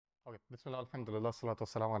Okay. Bismillah, alhamdulillah, salatu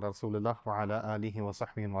wassalamu ala rasulillah wa ala alihi wa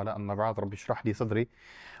sahbihi wa ala amma ba'd. Rabbi shrah li sadri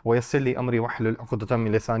wa yassir li amri wahlul 'uqdatan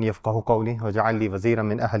min lisani yafqahu qawli waj'al li waziran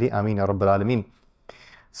min ahli. Ameen ya rabbal alameen.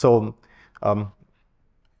 So,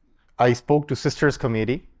 I spoke to Sisters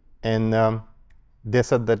Committee and they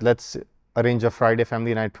said that let's arrange a Friday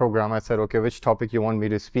family night program. I said, okay, which topic you want me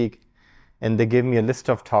to speak? And they gave me a list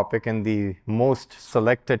of topics, and the most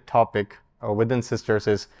selected topic within Sisters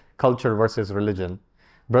is culture versus religion.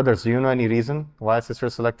 Brothers, do you know any reason why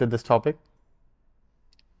Sisters selected this topic?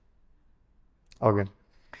 Okay.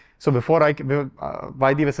 So before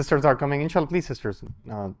by the way, Sisters are coming, inshallah, please, Sisters.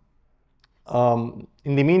 In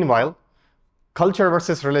the meanwhile, culture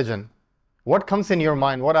versus religion. What comes in your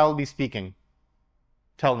mind? What I'll be speaking?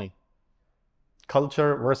 Tell me.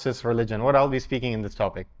 Culture versus religion. What I'll be speaking in this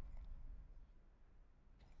topic?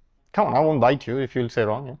 Come on, I won't bite you if you'll say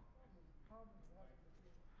wrong. Yeah?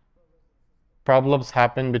 Problems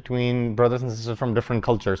happen between brothers and sisters from different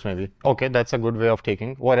cultures, maybe. Okay, that's a good way of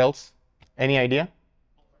taking. What else? Any idea?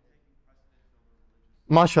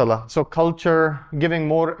 MashaAllah. So culture, giving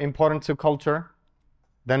more importance to culture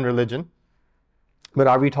than religion. But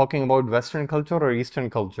are we talking about Western culture or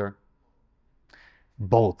Eastern culture?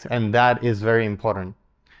 Both, and that is very important.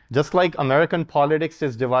 Just like American politics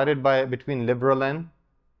is divided between liberal and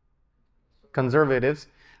conservatives,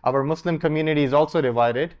 our Muslim community is also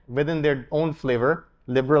divided within their own flavor,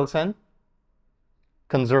 liberals and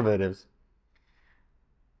conservatives.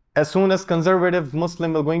 As soon as conservative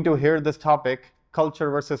Muslim are going to hear this topic, culture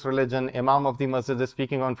versus religion, Imam of the Masjid is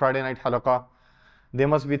speaking on Friday night halaqah, they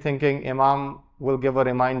must be thinking Imam will give a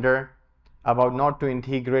reminder about not to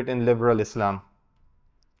integrate in liberal Islam,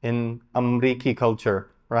 in Amriki culture,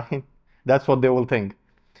 right? That's what they will think.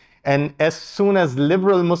 And as soon as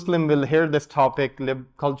liberal Muslim will hear this topic,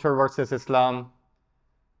 culture versus Islam,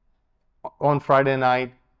 on Friday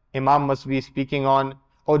night, Imam must be speaking on,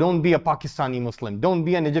 oh, don't be a Pakistani Muslim, don't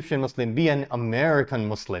be an Egyptian Muslim, be an American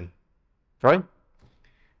Muslim, right?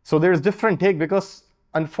 So there's different take, because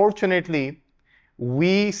unfortunately,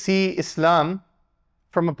 we see Islam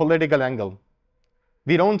from a political angle.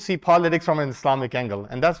 We don't see politics from an Islamic angle.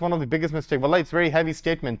 And that's one of the biggest mistakes. Wallah, it's a very heavy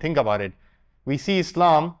statement. Think about it. We see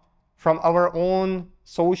Islam from our own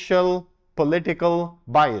social, political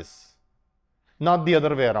bias, not the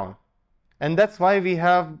other way around. And that's why we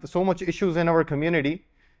have so much issues in our community.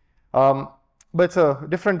 But it's a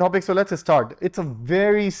different topic, so let's start. It's a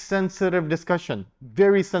very sensitive discussion,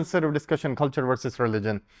 culture versus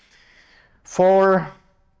religion, for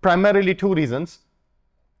primarily two reasons.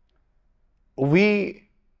 We,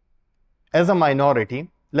 as a minority,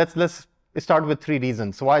 let's start with three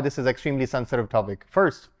reasons why this is extremely sensitive topic.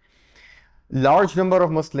 First, large number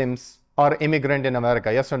of Muslims are immigrant in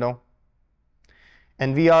America, yes or no?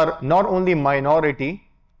 And we are not only minority,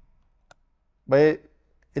 but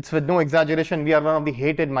it's with no exaggeration, we are one of the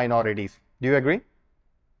hated minorities. Do you agree?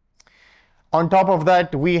 On top of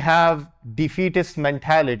that, we have defeatist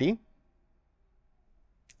mentality,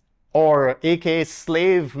 or aka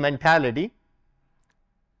slave mentality,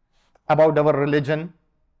 about our religion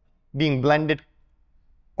being blended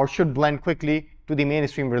or should blend quickly to the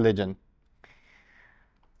mainstream religion.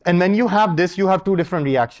 And when you have this, you have two different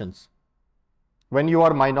reactions. When you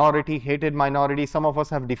are minority, hated minority, some of us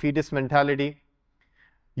have defeatist mentality,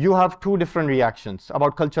 you have two different reactions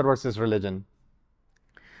about culture versus religion.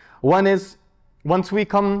 One is, once we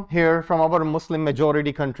come here from our Muslim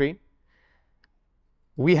majority country,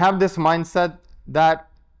 we have this mindset that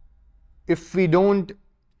if we don't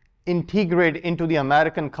integrate into the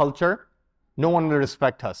American culture, no one will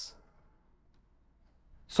respect us.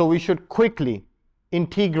 So we should quickly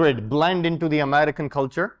integrate, blend into the American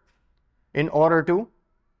culture in order to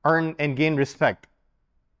earn and gain respect.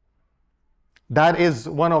 That is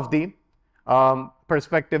one of the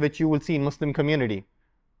perspective which you will see in Muslim community.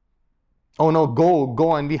 Oh no,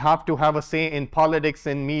 go, and we have to have a say in politics,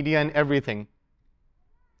 in media, and everything.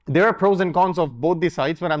 There are pros and cons of both the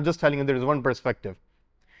sides, but I'm just telling you there is one perspective.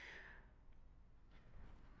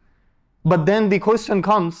 But then the question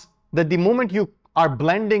comes that the moment you are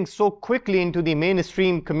blending so quickly into the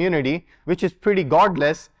mainstream community, which is pretty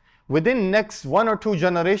godless, within next 1 or 2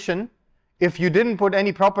 generations, if you didn't put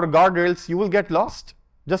any proper guardrails, you will get lost,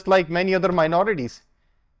 just like many other minorities.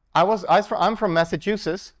 I'm from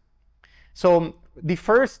Massachusetts. So the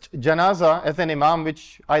first janaza as an imam,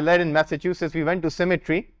 which I led in Massachusetts, we went to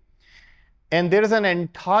cemetery. And there is an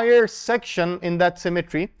entire section in that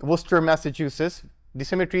cemetery, Worcester, Massachusetts. The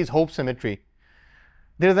cemetery is Hope Cemetery.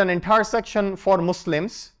 There is an entire section for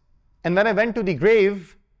Muslims. And when I went to the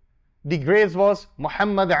graves was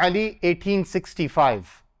Muhammad Ali,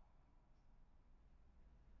 1865.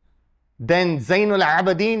 Then Zainul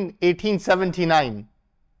Abidin, 1879.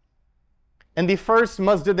 And the first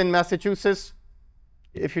masjid in Massachusetts,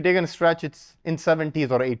 if you take a stretch, it's in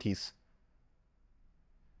 70s or 80s.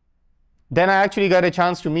 Then I actually got a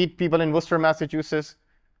chance to meet people in Worcester, Massachusetts.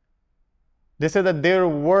 They said that there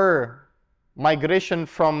were migration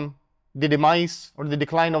from the demise or the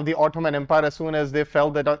decline of the Ottoman Empire as soon as they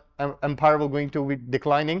felt that empire was going to be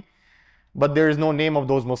declining. But there is no name of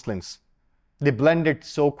those Muslims. They blended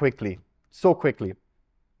so quickly, so quickly.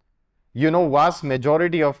 You know, vast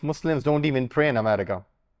majority of Muslims don't even pray in America.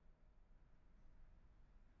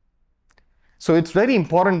 So it's very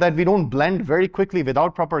important that we don't blend very quickly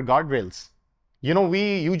without proper guardrails. You know,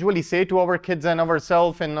 we usually say to our kids and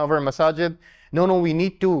ourselves in our masajid, no, we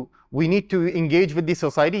need to engage with the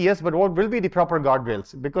society. Yes, but what will be the proper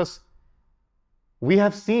guardrails? Because we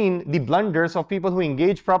have seen the blunders of people who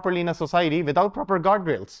engage properly in a society without proper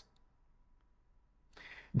guardrails.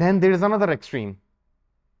 Then there is another extreme.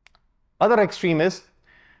 Other extreme is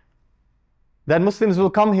that Muslims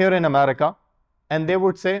will come here in America and they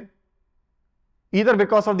would say, either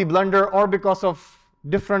because of the blunder or because of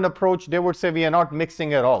different approach, they would say we are not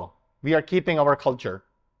mixing at all. We are keeping our culture.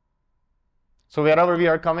 So wherever we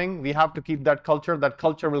are coming, we have to keep that culture. That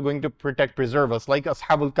culture will going to protect, preserve us, like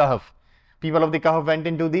Ashabul Kahf. People of the Kahf went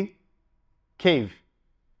into the cave.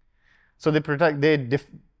 So they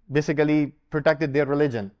basically protected their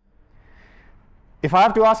religion. If I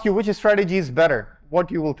have to ask you which strategy is better,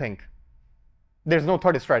 what you will think? There's no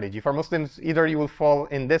third strategy. For Muslims, either you will fall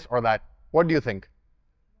in this or that. What do you think?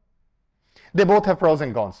 They both have pros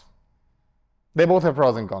and cons. They both have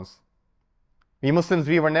pros and cons. We Muslims,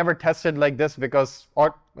 we were never tested like this because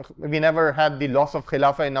we never had the loss of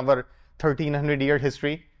Khilafah in our 1300-year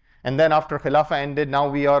history. And then after Khilafah ended, now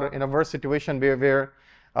we are in a worse situation where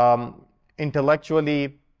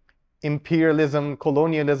intellectually, imperialism,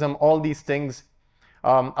 colonialism, all these things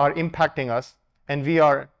are impacting us. And we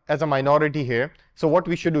are as a minority here. So what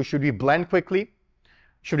we should do, should we blend quickly?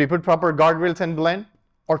 Should we put proper guardrails and blend?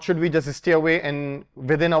 Or should we just stay away and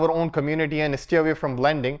within our own community and stay away from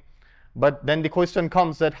blending? But then the question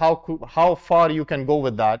comes that how far you can go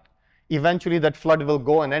with that. Eventually that flood will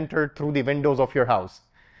go and enter through the windows of your house.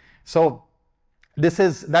 So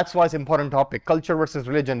that's why it's an important topic, culture versus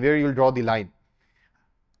religion, where you'll draw the line.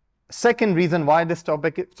 Second reason why this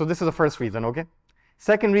topic, so this is the first reason, okay?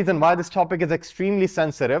 Second reason why this topic is extremely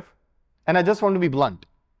sensitive, and I just want to be blunt.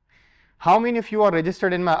 How many of you are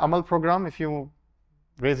registered in my Amal program? If you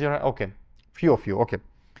raise your hand, okay, few of you, okay.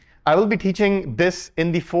 I will be teaching this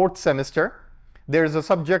in the 4th semester. There is a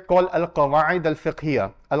subject called Al-Qawa'id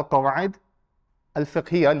Al-Fiqhiyya. Al-Qawa'id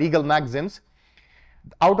Al-Fiqhiyya, legal maxims.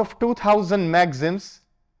 Out of 2,000 maxims,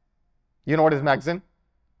 you know what is maxim?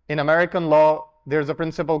 In American law, there's a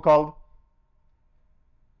principle called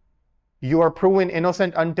you are proven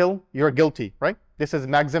innocent until you're guilty, right? This is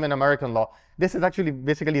maxim in American law. This is actually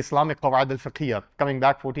basically Islamic Qawa'id Al-Fiqhiyya, coming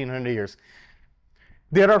back 1400 years.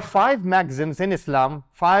 There are 5 maxims in Islam,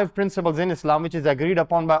 5 principles in Islam, which is agreed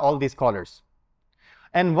upon by all these scholars.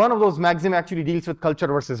 And one of those maxims actually deals with culture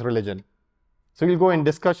versus religion. So we'll go in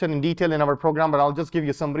discussion in detail in our program, but I'll just give you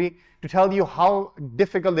a summary to tell you how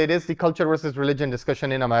difficult it is, the culture versus religion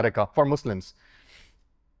discussion in America for Muslims.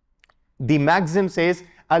 The maxim says,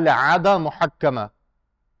 Al-Aada Muhakkama.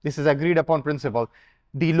 This is agreed upon principle.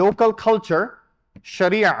 The local culture,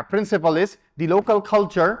 Sharia principle is, the local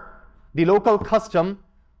culture, the local custom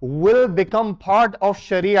will become part of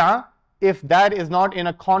Sharia if that is not in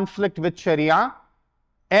a conflict with Sharia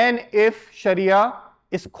and if Sharia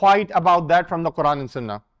is quiet about that from the Quran and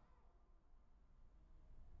Sunnah.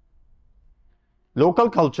 Local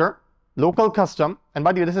culture, local custom, and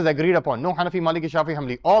by the way, this is agreed upon. No Hanafi, Maliki, Shafi,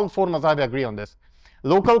 Hanbali, all 4 mazhab agree on this.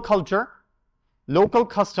 Local culture, local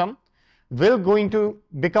custom will going to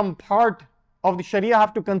become part of the Sharia.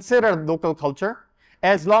 Have to consider local culture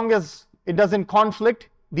as long as it doesn't conflict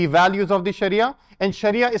the values of the Sharia, and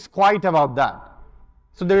Sharia is quiet about that.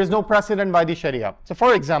 So there is no precedent by the Sharia. So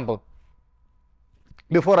for example,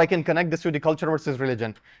 before I can connect this to the culture versus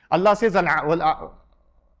religion, Allah says, "Ashiruhunna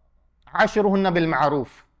bil ma'ruf."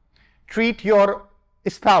 Treat your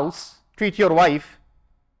spouse, treat your wife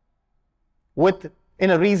in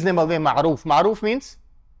a reasonable way. Ma'ruf. Ma'ruf means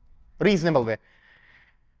reasonable way.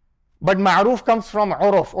 But ma'ruf comes from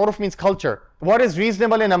uruf. Uruf means culture. What is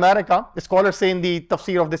reasonable in America? The scholars say in the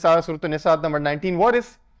tafsir of this ayah, Surah An-Nisa, number 19, what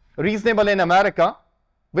is reasonable in America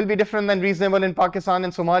will be different than reasonable in Pakistan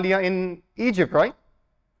and Somalia, in Egypt, right?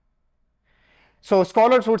 So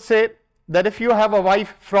scholars would say that if you have a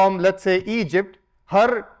wife from, let's say, Egypt,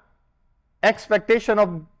 her expectation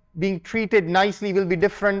of being treated nicely will be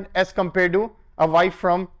different as compared to a wife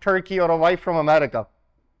from Turkey or a wife from America.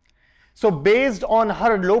 So based on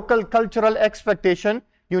her local cultural expectation,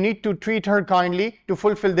 you need to treat her kindly to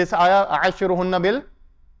fulfill this ayah, "Ashiruhunna bil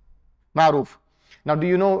ma'ruf." Now, do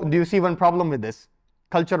you see one problem with this?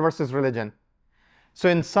 Culture versus religion. So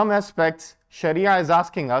in some aspects, Sharia is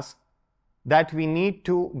asking us that we need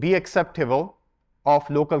to be acceptable of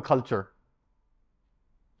local culture.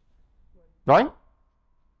 Right?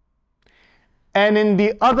 And in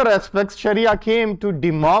the other aspects, Sharia came to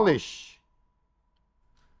demolish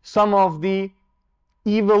some of the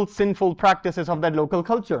evil, sinful practices of that local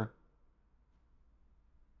culture.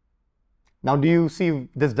 Now, do you see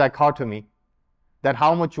this dichotomy? That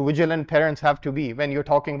how much vigilant parents have to be when you're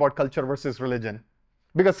talking about culture versus religion.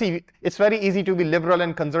 Because see, it's very easy to be liberal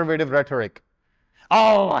and conservative rhetoric.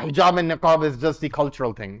 Oh, hijab and niqab is just the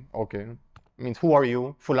cultural thing. Okay. Means who are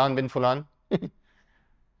you? Fulan bin Fulan?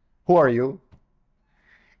 Who are you?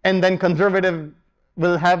 And then conservative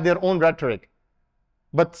will have their own rhetoric.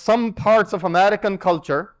 But some parts of American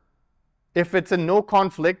culture, if it's in no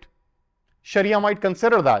conflict, Sharia might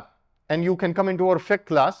consider that. And you can come into our fiqh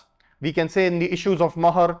class. We can say in the issues of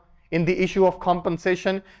mahar, in the issue of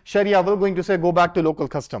compensation, Sharia will going to say go back to local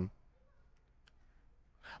custom.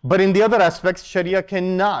 But in the other aspects, Sharia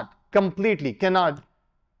cannot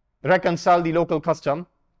reconcile the local custom.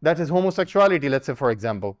 That is homosexuality, let's say, for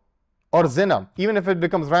example, or zina. Even if it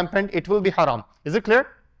becomes rampant, it will be haram. Is it clear?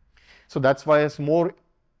 So that's why it's more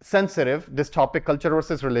sensitive, this topic, culture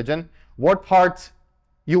versus religion. What parts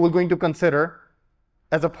you will going to consider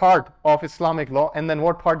as a part of Islamic law, and then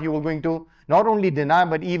what part you will going to not only deny,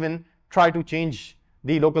 but even try to change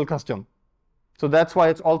the local custom. So that's why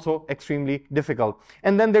it's also extremely difficult.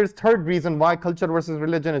 And then there's third reason why culture versus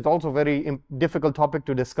religion is also a very difficult topic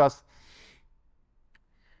to discuss.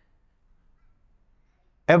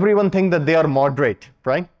 Everyone thinks that they are moderate,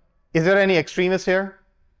 right? Is there any extremist here?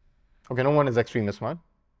 Okay, no one is extremist, right?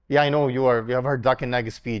 Yeah, I know you are. We have heard Zakir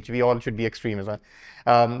Naik's speech. We all should be extremists,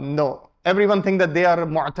 right? No, everyone thinks that they are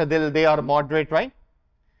mu'tadil, they are moderate, right?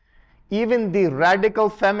 Even the radical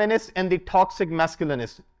feminists and the toxic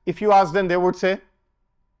masculinists, if you ask them, they would say,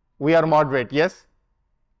 we are moderate, yes?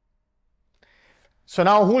 So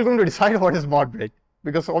now who is going to decide what is moderate?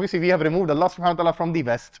 Because obviously we have removed Allah subhanahu wa ta'ala from the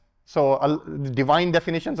West. So divine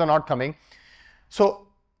definitions are not coming. So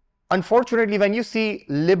unfortunately, when you see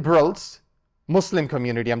liberals, Muslim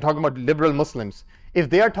community, I'm talking about liberal Muslims, if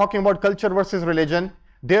they are talking about culture versus religion,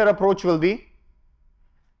 their approach will be,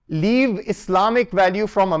 leave Islamic value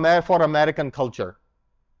for American culture.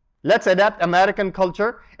 Let's adapt American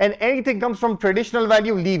culture, and anything comes from traditional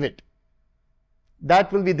value, leave it.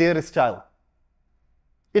 That will be their style.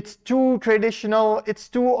 It's too traditional, it's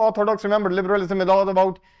too orthodox. Remember, liberalism is all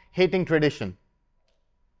about hating tradition.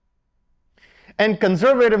 And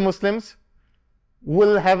conservative Muslims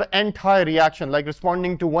will have anti-reaction, like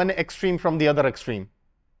responding to one extreme from the other extreme.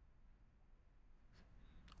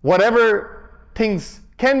 Whatever things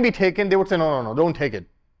can be taken, they would say, no, don't take it.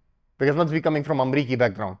 Because it must be coming from Amriki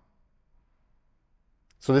background.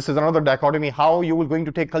 So this is another dichotomy, how you will going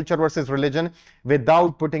to take culture versus religion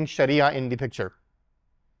without putting Sharia in the picture.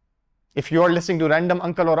 If you are listening to random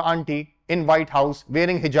uncle or auntie in White House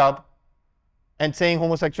wearing hijab and saying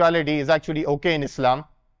homosexuality is actually okay in Islam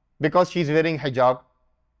because she's wearing hijab,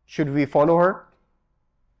 should we follow her?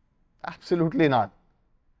 Absolutely not.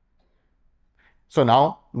 So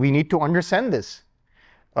now we need to understand this.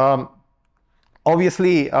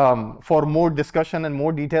 Obviously, for more discussion and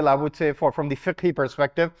more detail, I would say from the fiqhi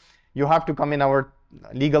perspective, you have to come in our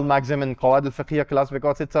legal maxim and Qawaid al-Fiqhiyya class,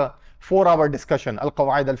 because it's a 4-hour discussion,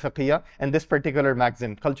 al-Qawaid al-Fiqhiyya, and this particular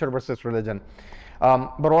maxim, culture versus religion.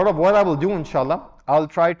 But what I will do, inshallah, I'll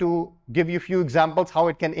try to give you a few examples how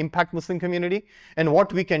it can impact Muslim community and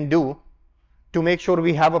what we can do to make sure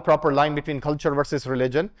we have a proper line between culture versus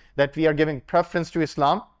religion, that we are giving preference to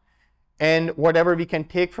Islam, and whatever we can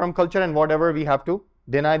take from culture and whatever we have to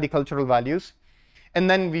deny the cultural values. And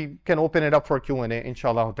then we can open it up for Q&A,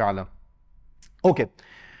 inshallah ta'ala. Okay,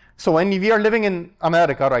 so when we are living in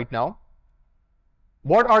America right now,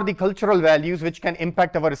 what are the cultural values which can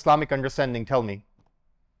impact our Islamic understanding? Tell me.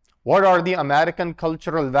 What are the American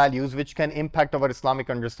cultural values which can impact our Islamic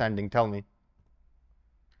understanding? Tell me.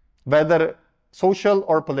 Whether social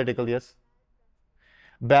or political, yes?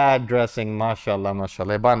 Bad dressing, mashallah,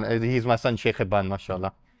 mashallah. Iban, he's my son, Sheikh Iban,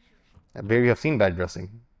 mashallah. Where you have seen bad dressing?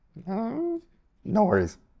 No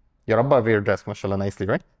worries. Your Abba wear dress, mashallah, nicely,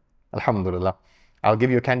 right? Alhamdulillah. I'll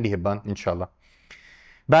give you a candy, Iban, inshallah.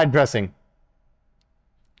 Bad dressing.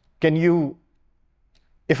 Can you,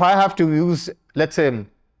 if I have to use, let's say,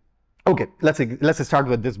 okay, let's start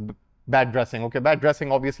with this Bad dressing. Okay, bad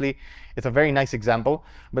dressing, obviously, it's a very nice example,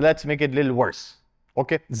 but let's make it a little worse.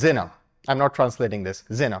 Okay, zina. I'm not translating this.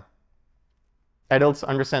 Zina. Adults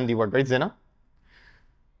understand the word, right? Zina.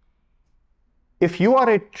 If you are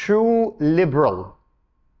a true liberal,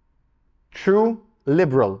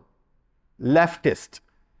 leftist,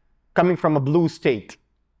 coming from a blue state,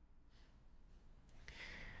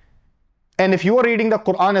 and if you are reading the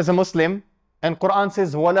Quran as a Muslim, and Quran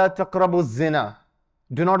says, وَلَا تَقْرَبُوا الزِّنَا,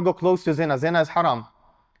 do not go close to zina, zina is haram.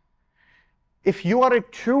 If you are a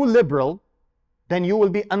true liberal, then you will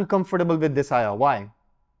be uncomfortable with this ayah. Why?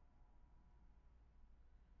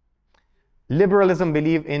 Liberalism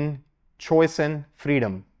believe in choice and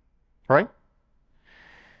freedom, right?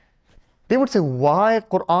 They would say, why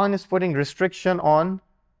Quran is putting restriction on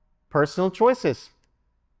personal choices,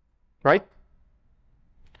 right?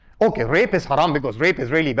 Okay, rape is haram because rape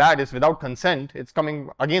is really bad, it's without consent, it's coming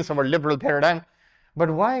against our liberal paradigm. But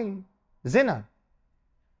why zina?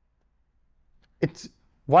 It's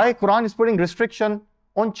why Quran is putting restriction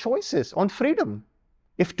on choices, on freedom.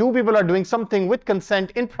 If two people are doing something with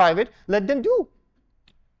consent in private, let them do.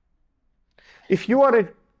 If you are a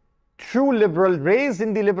true liberal, raised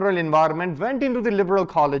in the liberal environment, went into the liberal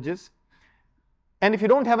colleges, and if you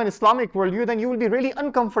don't have an Islamic worldview, then you will be really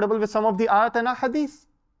uncomfortable with some of the ayat and hadith.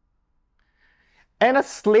 And a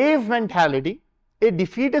slave mentality, a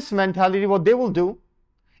defeatist mentality, what they will do,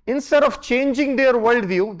 instead of changing their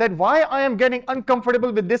worldview, that why I am getting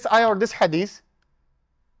uncomfortable with this ayah or this hadith,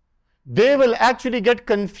 they will actually get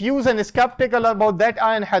confused and skeptical about that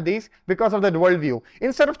ayah and hadith because of that worldview.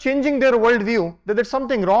 Instead of changing their worldview, that there's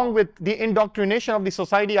something wrong with the indoctrination of the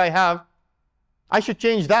society I have, I should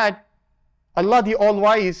change that. Allah the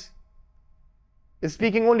All-Wise is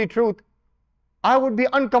speaking only truth. I would be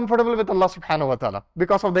uncomfortable with Allah subhanahu wa ta'ala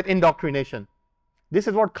because of that indoctrination. This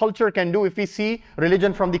is what culture can do if we see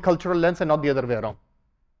religion from the cultural lens and not the other way around.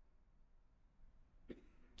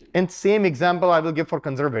 And same example I will give for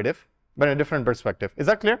conservative, but in a different perspective. Is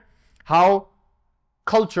that clear? How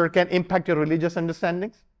culture can impact your religious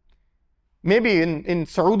understandings? Maybe in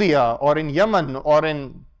Saudi or in Yemen or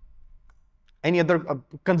in any other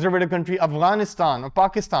conservative country, Afghanistan or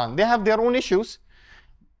Pakistan, they have their own issues.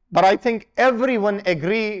 But I think everyone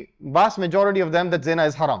agree, vast majority of them, that zina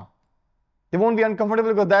is haram. They won't be uncomfortable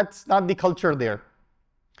because that's not the culture there.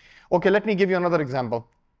 Okay, let me give you another example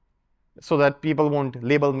so that people won't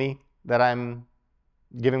label me that I'm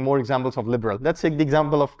giving more examples of liberal. Let's take the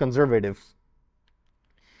example of conservatives.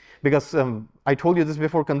 Because I told you this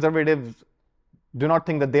before, conservatives do not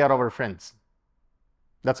think that they are our friends.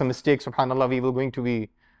 That's a mistake, subhanAllah. We will going to be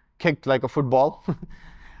kicked like a football.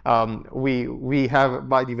 We have,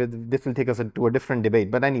 by the way, this will take us to a different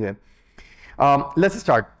debate. But anyway, let's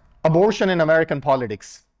start. Abortion in American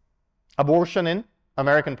politics. Abortion in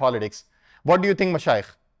American politics. What do you think, Mashaykh?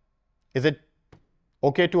 Is it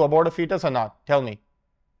okay to abort a fetus or not? Tell me.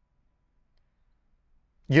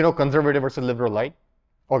 You know conservative versus liberal, right?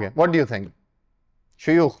 Okay, what do you think?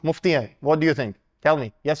 Shuyukh, Mufti, what do you think? Tell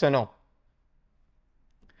me, yes or no?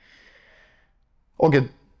 Okay,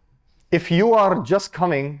 if you are just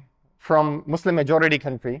coming from Muslim majority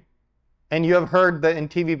country and you have heard that in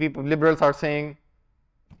TV people, liberals are saying,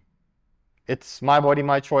 it's my body,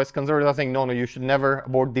 my choice. Conservatives are saying, no, you should never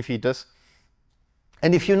abort the fetus.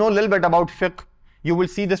 And if you know a little bit about fiqh, you will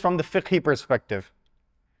see this from the fiqhi perspective.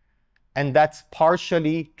 And that's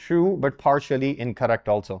partially true, but partially incorrect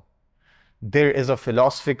also. There is a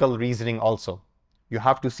philosophical reasoning also. You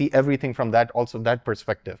have to see everything from that also, that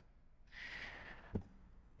perspective.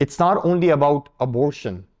 It's not only about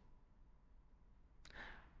abortion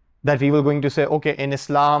that we were going to say, okay, in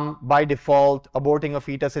Islam, by default, aborting a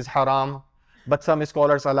fetus is haram. But some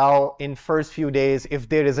scholars allow in first few days if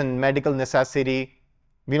there is a medical necessity.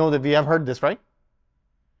 We know that we have heard this, right?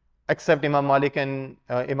 Except Imam Malik and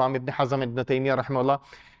Imam Ibn Hazm Ibn Taymiyyah rahimahullah.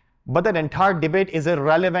 But that entire debate is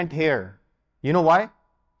irrelevant here. You know why?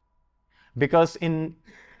 Because in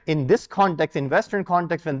this context, in Western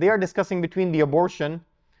context, when they are discussing between the abortion,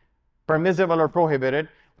 permissible or prohibited,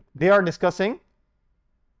 they are discussing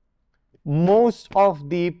most of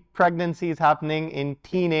the pregnancy is happening in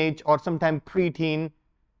teenage or sometime preteen.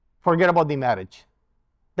 Forget about the marriage.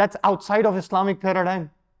 That's outside of Islamic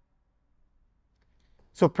paradigm.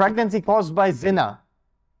 So pregnancy caused by zina,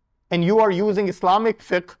 and you are using Islamic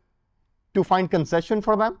fiqh to find concession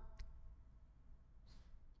for them?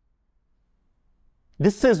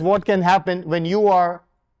 This is what can happen when you are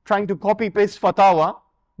trying to copy-paste fatwa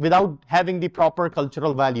without having the proper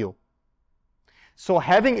cultural value. So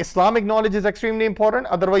having Islamic knowledge is extremely important.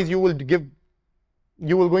 Otherwise, you will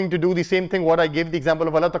going to do the same thing what I gave the example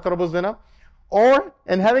of wala taqrabu zina.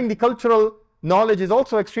 And having the cultural knowledge is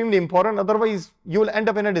also extremely important. Otherwise, you will end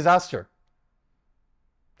up in a disaster.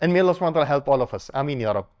 And may Allah subhanahu wa ta'ala help all of us. Ameen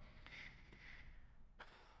ya Rab.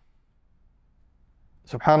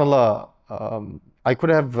 SubhanAllah, I could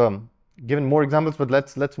have given more examples, but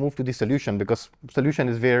let's move to the solution, because solution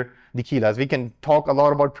is where the key lies. We can talk a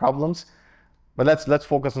lot about problems, but let's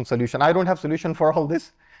focus on solution. I don't have solution for all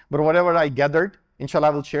this, but whatever I gathered, inshallah, I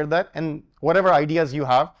will share that, and whatever ideas you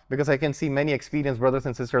have, because I can see many experienced brothers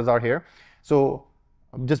and sisters are here. So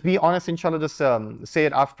just be honest, inshallah, just say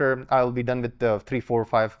it after I'll be done with the 3, 4,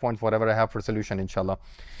 5 points, whatever I have for solution, inshallah.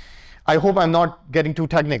 I hope I'm not getting too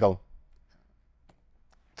technical.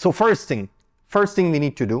 So first thing we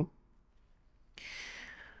need to do,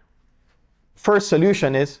 first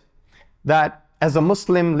solution is that as a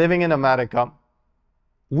Muslim living in America,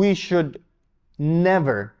 we should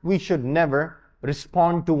never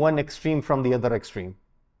respond to one extreme from the other extreme.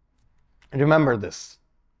 Remember this.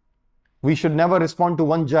 We should never respond to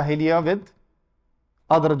one jahiliyyah with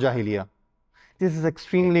other jahiliyyah. This is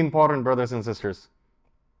extremely important, brothers and sisters.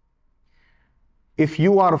 If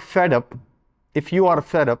you are fed up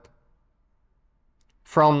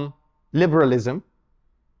from liberalism,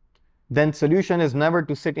 then solution is never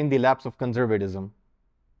to sit in the laps of conservatism.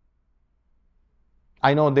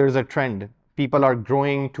 I know there's a trend. People are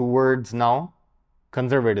growing towards now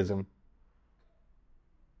conservatism.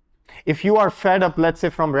 If you are fed up, let's say,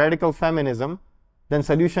 from radical feminism, then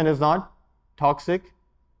solution is not toxic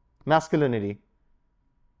masculinity.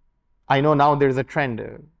 I know now there's a trend.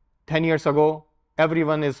 10 years ago,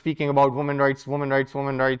 everyone is speaking about women rights, women rights,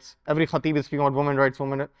 women rights. Every khatib is speaking about women rights,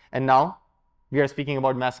 women. And now we are speaking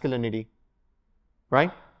about masculinity,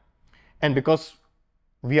 right? And because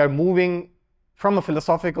we are moving from a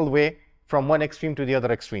philosophical way from one extreme to the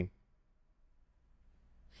other extreme.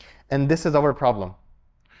 And this is our problem.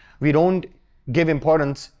 We don't give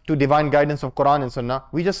importance to divine guidance of Quran and Sunnah.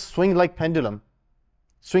 We just swing like pendulum.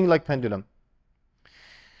 Swing like pendulum.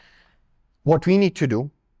 What we need to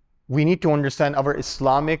do, we need to understand our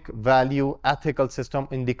Islamic value ethical system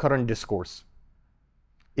in the current discourse.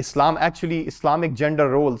 Islamic gender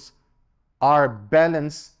roles are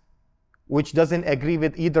balanced, which doesn't agree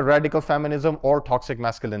with either radical feminism or toxic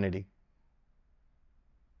masculinity.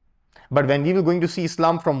 But when we are going to see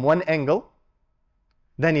Islam from one angle,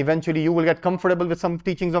 then eventually you will get comfortable with some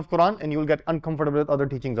teachings of Quran and you will get uncomfortable with other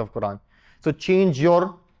teachings of Quran. So change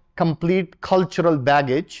your complete cultural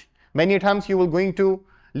baggage. Many times you will going to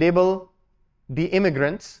label the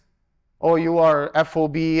immigrants, oh, you are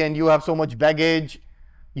FOB and you have so much baggage.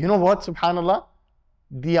 You know what, subhanallah,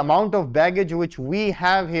 the amount of baggage which we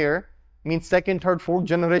have here, means second, third, fourth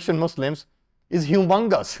generation Muslims, is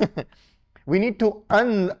humongous. We need to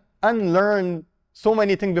unlearn so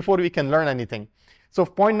many things before we can learn anything. So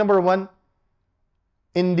point number 1,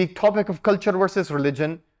 in the topic of culture versus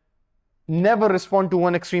religion, never respond to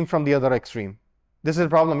one extreme from the other extreme. This is a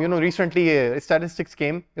problem. You know, recently statistics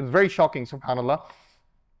came. It was very shocking, subhanallah.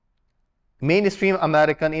 Mainstream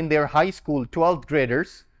American in their high school, 12th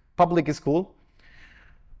graders, public school,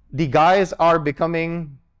 the guys are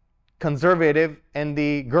becoming conservative and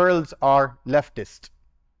the girls are leftist.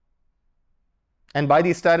 And by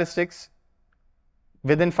these statistics,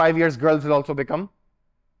 within 5 years, girls will also become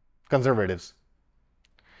conservatives.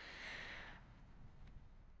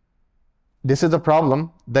 This is the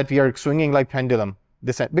problem, that we are swinging like pendulum.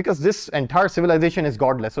 Because this entire civilization is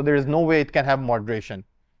godless, so there is no way it can have moderation.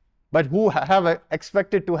 But who have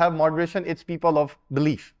expected to have moderation? It's people of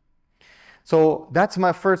belief. So that's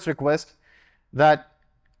my first request, that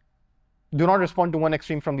do not respond to one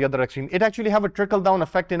extreme from the other extreme. It actually have a trickle-down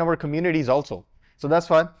effect in our communities also. So that's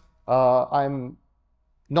why I'm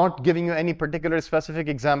not giving you any particular specific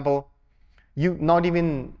example, not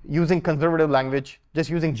even using conservative language, just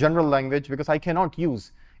using general language, because I cannot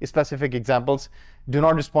use specific examples. Do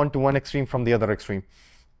not respond to one extreme from the other extreme.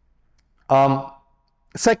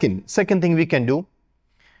 Second thing we can do,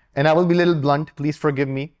 and I will be a little blunt, please forgive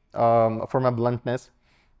me for my bluntness.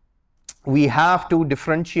 We have to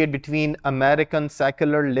differentiate between American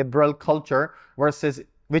secular liberal culture versus,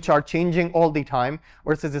 which are changing all the time,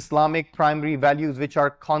 versus Islamic primary values which are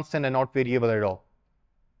constant and not variable at all.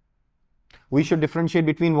 We should differentiate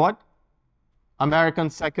between what? American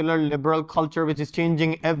secular liberal culture, which is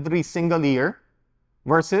changing every single year,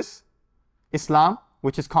 versus Islam,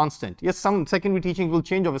 which is constant. Yes, some secondary teachings will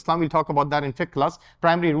change of Islam. We'll talk about that in fiqh class.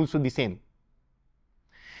 Primary rules will be same.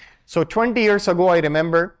 So 20 years ago, I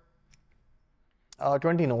remember,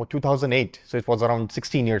 2008, so it was around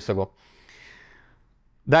 16 years ago,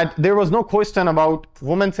 that there was no question about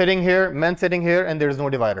women sitting here, men sitting here, and there is no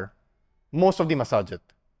divider. Most of the masajid.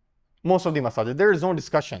 Most of the masajid. There is no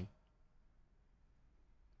discussion.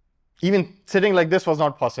 Even sitting like this was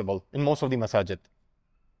not possible in most of the masajid.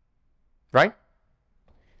 Right?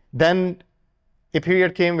 Then a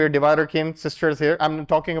period came where divider came, sisters here. I'm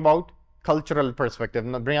talking about cultural perspective.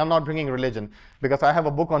 I'm not bringing religion, because I have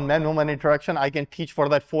a book on man-woman interaction. I can teach for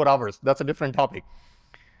that 4 hours. That's a different topic.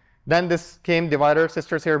 Then this came, divider,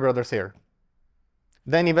 sisters here, brothers here.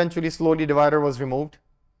 Then eventually, slowly, divider was removed.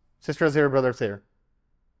 Sisters here, brothers here.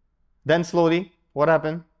 Then slowly, what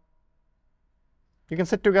happened? You can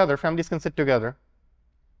sit together. Families can sit together.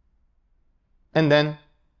 And then,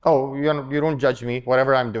 oh, you don't judge me,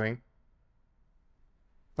 whatever I'm doing.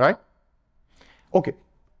 Right? Okay.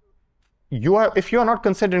 If you are not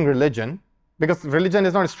considering religion, because religion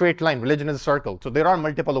is not a straight line, religion is a circle. So there are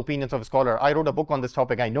multiple opinions of a scholar. I wrote a book on this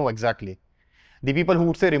topic. I know exactly. The people who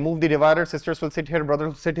would say remove the divider, sisters will sit here, brothers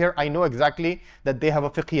will sit here, I know exactly that they have a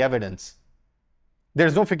fiqhi evidence.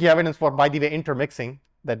 There's no fiqhi evidence for, by the way, intermixing,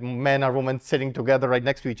 that men or women sitting together right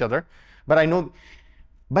next to each other. But I know,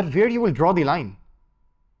 but where you will draw the line?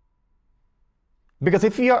 Because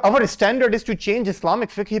if our standard is to change Islamic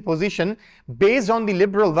fiqhi position based on the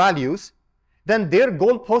liberal values, then their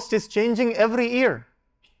goalpost is changing every year.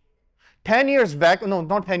 10 years back, no,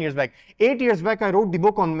 not 10 years back, 8 years back, I wrote the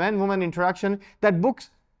book on man-woman interaction. That book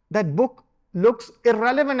looks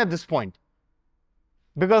irrelevant at this point.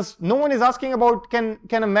 Because no one is asking about can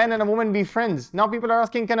a man and a woman be friends. Now people are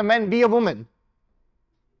asking, can a man be a woman?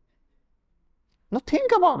 Now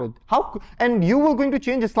think about it. How? And you were going to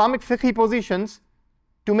change Islamic fiqhi positions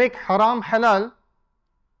to make haram halal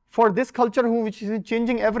for this culture which is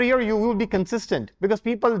changing every year. You will be consistent, because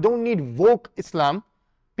people don't need woke Islam.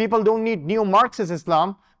 People don't need neo-Marxist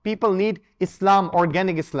Islam. People need Islam,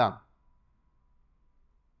 organic Islam.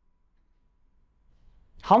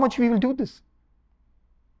 How much we will do this?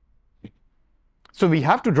 So we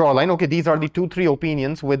have to draw a line. Okay, these are the 2-3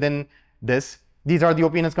 opinions within this. These are the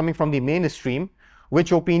opinions coming from the mainstream.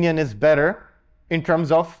 Which opinion is better in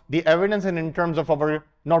terms of the evidence and in terms of our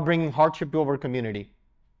not bringing hardship to our community?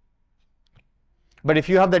 But if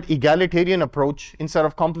you have that egalitarian approach instead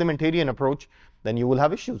of complementarian approach, then you will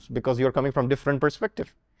have issues, because you're coming from different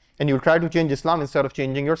perspective. And you'll try to change Islam instead of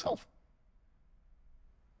changing yourself.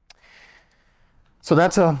 So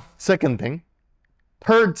that's a second thing.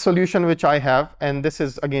 Third solution which I have, and this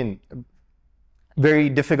is again very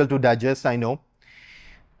difficult to digest, I know,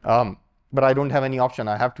 but I don't have any option.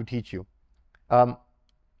 I have to teach you.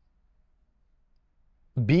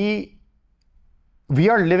 We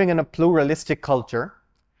are living in a pluralistic culture.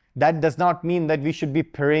 That does not mean that we should be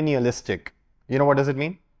perennialistic. You know what does it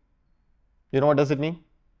mean? You know what does it mean?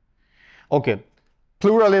 Okay,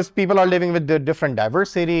 pluralist, people are living with the different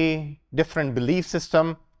diversity, different belief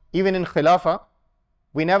system. Even in Khilafah,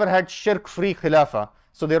 we never had shirk-free Khilafah.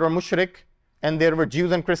 So there were mushrik, and there were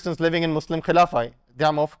Jews and Christians living in Muslim Khilafah,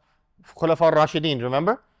 time of Khulafa Rashidin,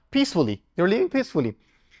 remember? Peacefully, they were living peacefully.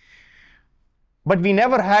 But we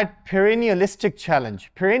never had perennialistic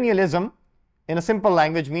challenge. Perennialism, in a simple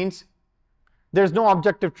language, means there's no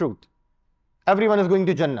objective truth. Everyone is going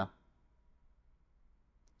to Jannah.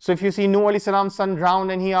 So if you see Nuh alayhi salam's son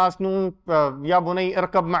drowned and he asked Nuh, Ya bunay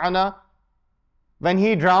irkab ma'ana, when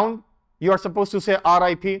he drowned, you are supposed to say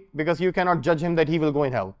RIP, because you cannot judge him that he will go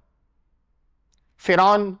in hell.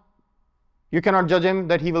 Fir'aun, you cannot judge him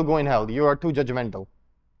that he will go in hell. You are too judgmental.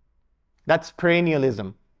 That's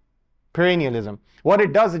perennialism. Perennialism. What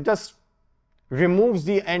it does, it just removes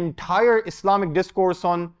the entire Islamic discourse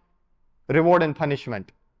on reward and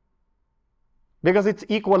punishment. Because it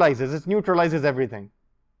equalizes, it neutralizes everything.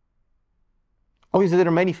 Obviously, there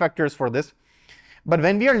are many factors for this. But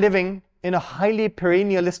when we are living in a highly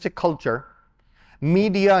perennialistic culture,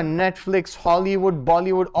 media, Netflix, Hollywood,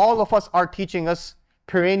 Bollywood, all of us are teaching us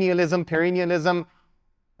perennialism,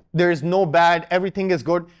 there is no bad, everything is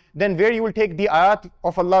good. Then where you will take the ayat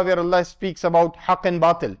of Allah where Allah speaks about haqq and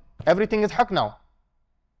batil? Everything is haqq now.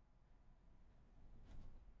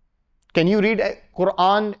 Can you read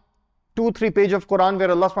Quran, 2-3 pages of Quran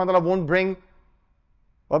where Allah subhanahu wa ta'ala won't bring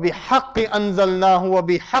وَبِحَقِّ أَنزَلْنَاهُ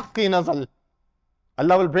وَبِحَقِّ نَزَلْ?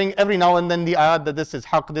 Allah will bring every now and then the ayat that this is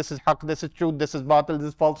haqq, this is haqq, this is truth, this is batil, this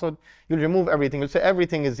is falsehood. You'll remove everything. You'll say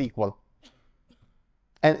everything is equal.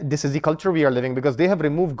 And this is the culture we are living, because they have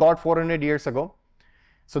removed God 400 years ago.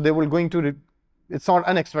 So they will going to, it's not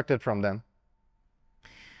unexpected from them.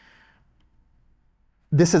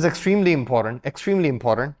 This is extremely important,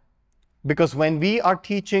 because when we are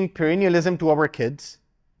teaching perennialism to our kids,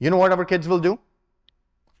 you know what our kids will do?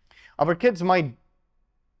 Our kids might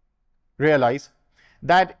realize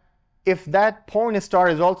that if that porn star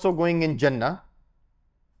is also going in Jannah,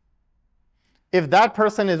 if that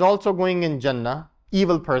person is also going in Jannah,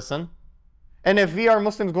 evil person, and if we are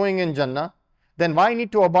Muslims going in Jannah, then why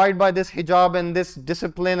need to abide by this hijab and this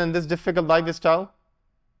discipline and this difficult lifestyle?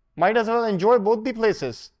 Might as well enjoy both the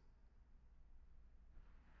places.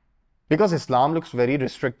 Because Islam looks very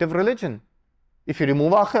restrictive religion. If you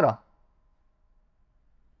remove akhirah,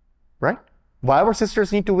 right? Why our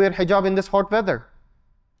sisters need to wear hijab in this hot weather?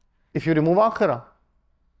 If you remove akhirah,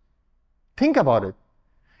 think about it.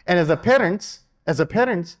 And as a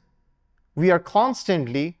parents, we are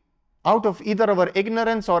constantly, out of either our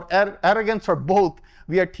ignorance or arrogance or both,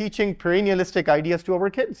 we are teaching perennialistic ideas to our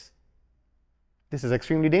kids. This is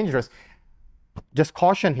extremely dangerous. Just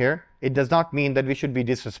caution here, it does not mean that we should be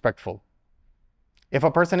disrespectful. If a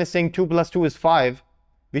person is saying 2 plus 2 is 5,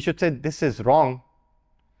 we should say this is wrong,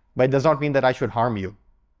 but it does not mean that I should harm you.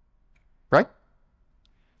 Right?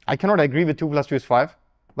 I cannot agree with 2 plus 2 is 5,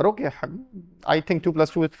 but okay, I think 2 plus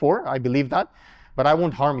 2 is 4, I believe that, but I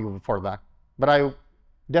won't harm you for that. But I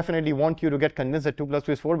definitely want you to get convinced that 2 plus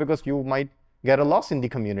 2 is 4 because you might get a loss in the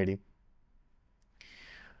community.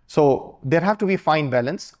 So there have to be fine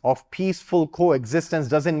balance of peaceful coexistence.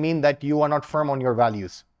 Doesn't mean that you are not firm on your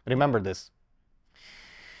values. Remember this.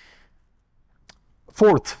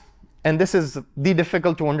 Fourth, and this is the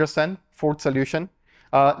difficult to understand, fourth solution.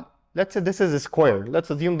 Let's say this is a square. Let's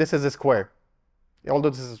assume this is a square. Although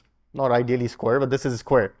this is not ideally square, but this is a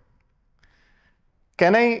square.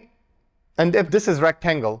 And if this is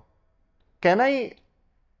rectangle, can I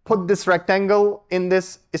put this rectangle in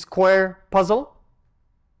this square puzzle?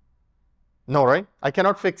 No, right? I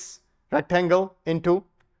cannot fix rectangle into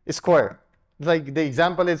a square. Like the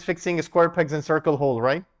example is fixing square pegs in circle hole,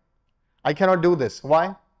 right? I cannot do this.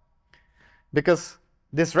 Why? Because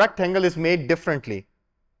this rectangle is made differently.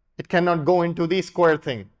 It cannot go into the square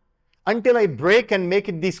thing. Until I break and make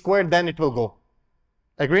it the square, then it will go.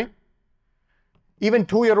 Agree? Even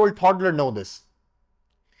 2-year-old toddler know this.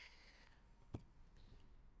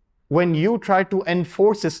 When you try to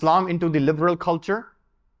enforce Islam into the liberal culture,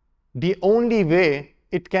 the only way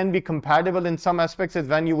it can be compatible in some aspects is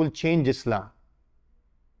when you will change Islam.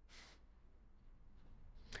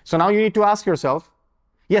 So now you need to ask yourself,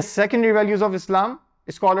 yes, secondary values of Islam,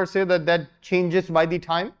 scholars say that changes by the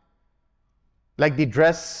time, like the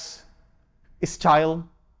dress style,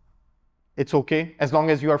 it's okay, as long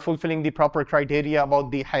as you are fulfilling the proper criteria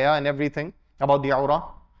about the haya and everything, about the awrah.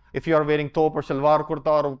 If you are wearing top or shalwar,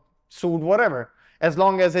 kurta or suit, whatever, as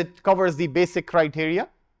long as it covers the basic criteria,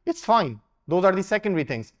 it's fine. Those are the secondary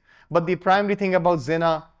things. But the primary thing about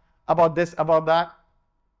zina, about this, about that,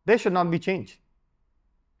 they should not be changed.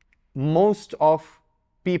 Most of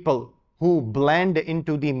people who blend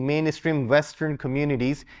into the mainstream Western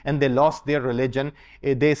communities and they lost their religion,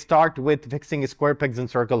 they start with fixing square pegs in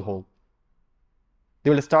circle hole. They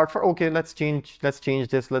will start for, okay, let's change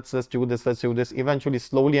this, let's do this, let's do this. Eventually,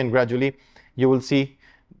 slowly and gradually, you will see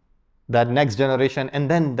that next generation, and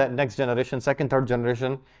then that next generation, second, third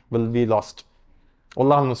generation will be lost.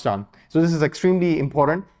 Allahu Mustaan. So this is extremely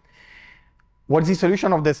important. What's the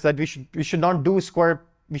solution of this? That we should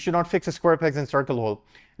not fix a square pegs in circle hole.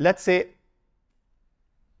 Let's say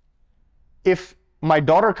if my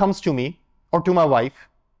daughter comes to me, or to my wife,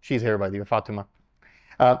 she's here by the way, Fatima.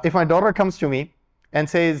 If my daughter comes to me and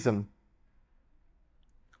says,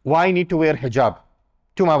 why I need to wear hijab,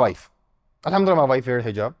 to my wife. Alhamdulillah, my wife wears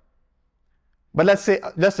hijab. But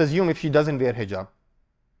let's assume if she doesn't wear hijab,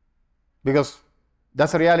 because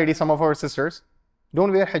that's a reality. Some of our sisters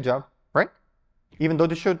don't wear hijab, right? Even though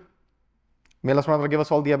they should. May Allah subhanahu wa ta'ala give us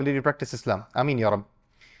all the ability to practice Islam. Ameen ya Rabb.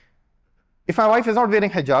 If my wife is not wearing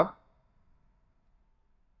hijab,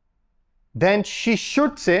 then she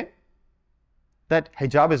should say that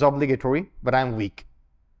hijab is obligatory, but I am weak.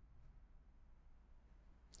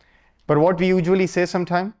 But what we usually say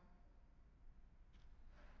sometimes,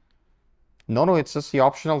 no, it's just the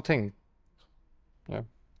optional thing. Yeah,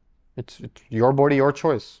 it's your body, your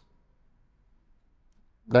choice.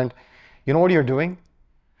 Then, you know what you're doing?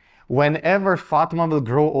 Whenever Fatima will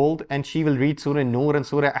grow old and she will read Surah Nur and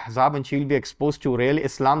Surah Ahzab and she will be exposed to real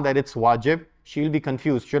Islam, that it's wajib, she will be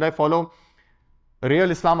confused. Should I follow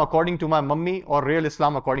real Islam according to my mummy or real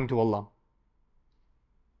Islam according to Allah?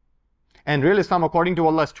 And real Islam according to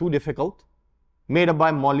Allah is too difficult, made up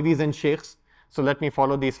by Maulvis and Sheikhs. So let me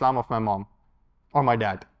follow the Islam of my mom or my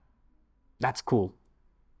dad. That's cool.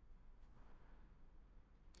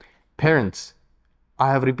 Parents,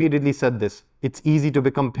 I have repeatedly said this. It's easy to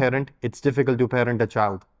become parent. It's difficult to parent a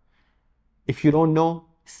child. If you don't know,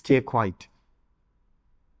 stay quiet.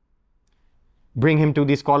 Bring him to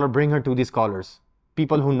the scholar, bring her to the scholars.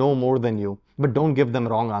 People who know more than you, but don't give them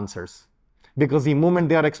wrong answers. Because the moment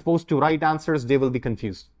they are exposed to right answers, they will be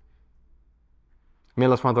confused. May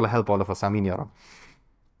Allah subhanahu wa ta'ala help all of us. Ameen ya Rab.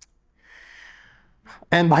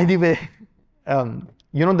 And by the way,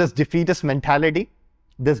 this defeatist mentality,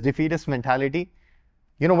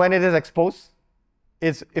 when it is exposed,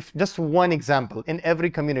 is if just one example in every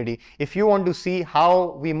community. If you want to see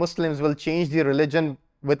how we Muslims will change the religion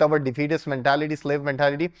with our defeatist mentality, slave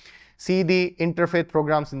mentality, see the interfaith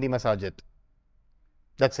programs in the Masjid.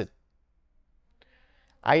 That's it.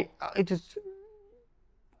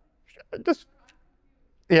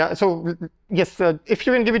 Yeah, so yes, if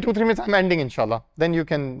you can give me 2-3 minutes, I'm ending inshallah. Then you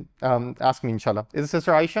can ask me inshallah. Is it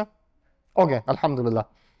Sister Aisha? Okay, alhamdulillah.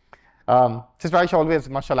 Sister Aisha always,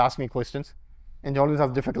 mashallah, asks me questions. And she always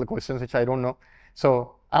has difficult questions which I don't know.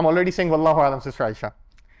 So I'm already saying Wallahu alam, Sister Aisha.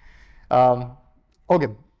 Okay,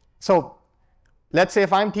 so let's say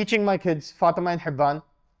if I'm teaching my kids, Fatima and Hibban,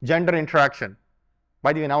 gender interaction.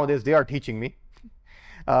 By the way, nowadays they are teaching me.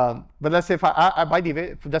 But let's say, by the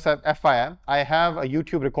way, just as FYI, I have a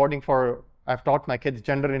YouTube recording I've taught my kids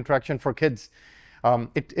gender interaction for kids.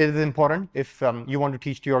 It is important. If you want to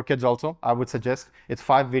teach to your kids also, I would suggest. It's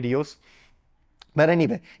 5 videos. But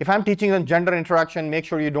anyway, if I'm teaching them gender interaction, make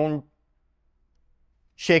sure you don't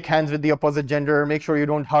shake hands with the opposite gender, make sure you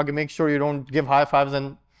don't hug, make sure you don't give high fives.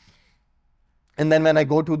 And then when I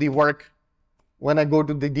go to the work, when I go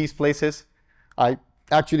to these places, I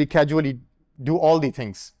actually casually do all the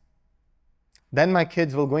things. Then my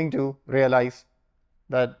kids will going to realize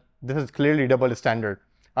that this is clearly double standard.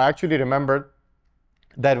 I actually remembered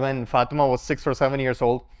that when Fatima was 6 or 7 years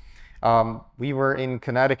old, we were in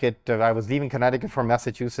Connecticut. I was leaving Connecticut for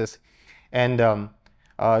Massachusetts, and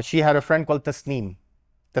she had a friend called Tasneem.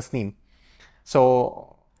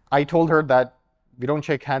 So I told her that we don't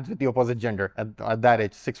shake hands with the opposite gender at that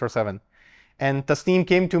age, 6 or 7. And Tasneem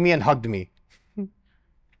came to me and hugged me.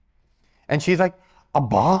 And she's like,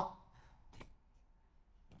 Abba?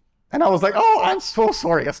 And I was like, oh, I'm so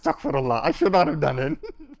sorry, astaghfirullah, I should not have done it.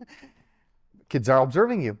 Kids are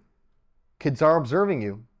observing you. Kids are observing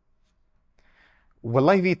you.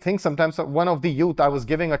 Wallahi, we think sometimes, one of the youth, I was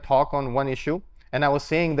giving a talk on one issue, and I was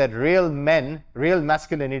saying that real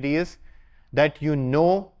masculinity is that you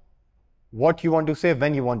know what you want to say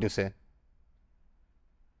when you want to say.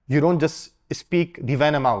 You don't just speak the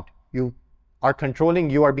venom out. You are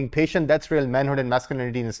controlling, you are being patient. That's real manhood and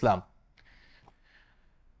masculinity in Islam.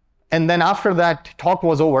 And then after that talk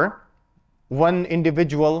was over, one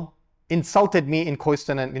individual insulted me in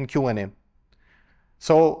question and in Q&A.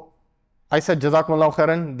 So I said, Jazakumullahu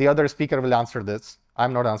khairan, the other speaker will answer this.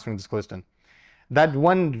 I'm not answering this question. That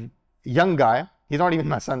one young guy, he's not even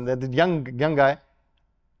my son, that young guy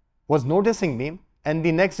was noticing me, and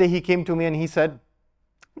the next day he came to me and he said,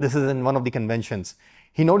 this is in one of the conventions.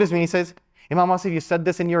 He noticed me and he says, Imam Asif, you said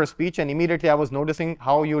this in your speech, and immediately I was noticing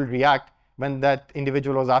how you'll react when that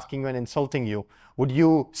individual was asking you and insulting you. Would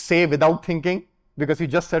you say without thinking? Because you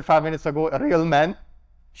just said 5 minutes ago, a real man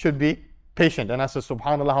should be patient. And I said,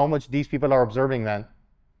 subhanAllah, how much these people are observing, man.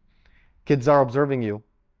 Kids are observing you.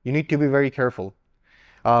 You need to be very careful.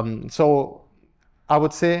 So I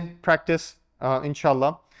would say practice,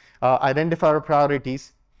 inshallah. Identify our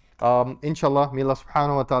priorities. Inshallah, may Allah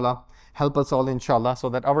subhanahu wa ta'ala help us all, inshallah, so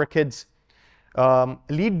that our kids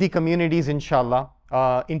lead the communities, inshallah,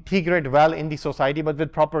 integrate well in the society, but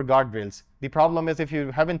with proper guardrails. The problem is if you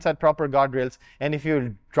haven't set proper guardrails, and if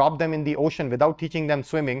you drop them in the ocean without teaching them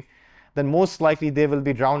swimming, then most likely they will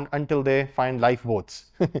be drowned until they find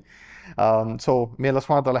lifeboats. So may Allah subhanahu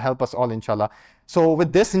wa ta'ala help us all, inshallah. So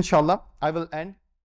with this, inshallah, I will end.